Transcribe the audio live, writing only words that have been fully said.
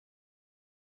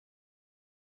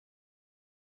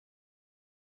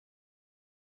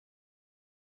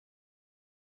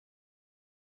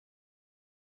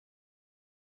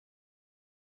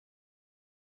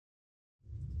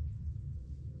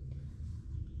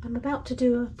I'm about to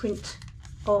do a print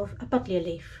of a buddleia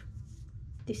leaf.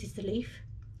 This is the leaf.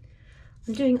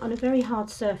 I'm doing it on a very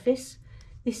hard surface.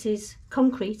 This is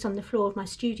concrete on the floor of my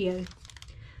studio.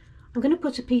 I'm going to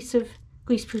put a piece of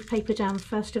greaseproof paper down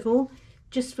first of all,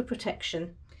 just for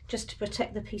protection, just to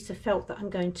protect the piece of felt that I'm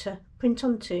going to print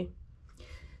onto.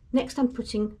 Next I'm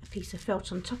putting a piece of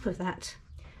felt on top of that,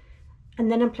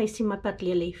 and then I'm placing my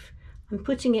buddleia leaf. I'm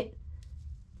putting it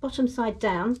bottom side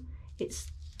down.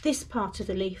 It's this part of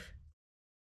the leaf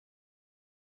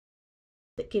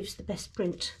that gives the best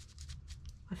print.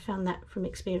 I found that from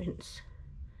experience.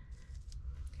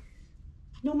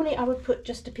 Normally I would put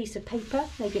just a piece of paper,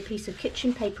 maybe a piece of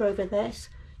kitchen paper over this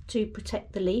to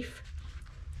protect the leaf.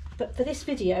 But for this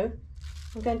video,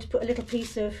 I'm going to put a little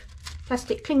piece of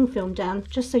plastic cling film down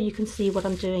just so you can see what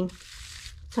I'm doing.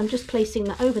 So I'm just placing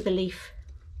that over the leaf.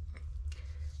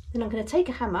 Then I'm going to take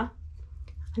a hammer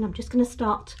and I'm just going to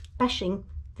start bashing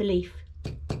the leaf.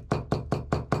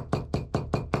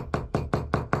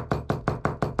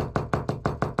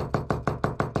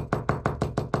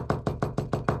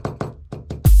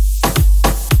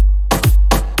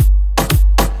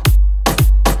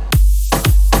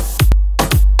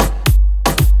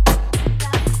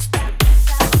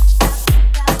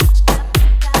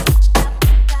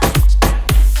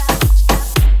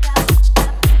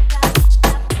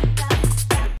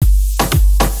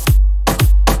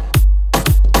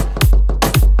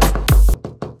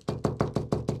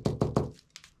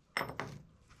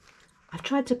 I've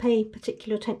tried to pay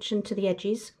particular attention to the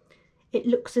edges. It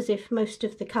looks as if most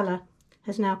of the colour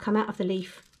has now come out of the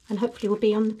leaf and hopefully will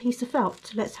be on the piece of felt.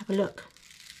 So let's have a look.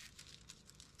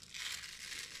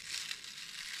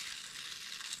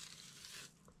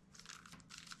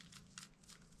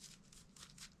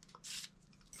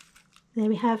 There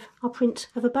we have our print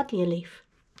of a buddleia leaf.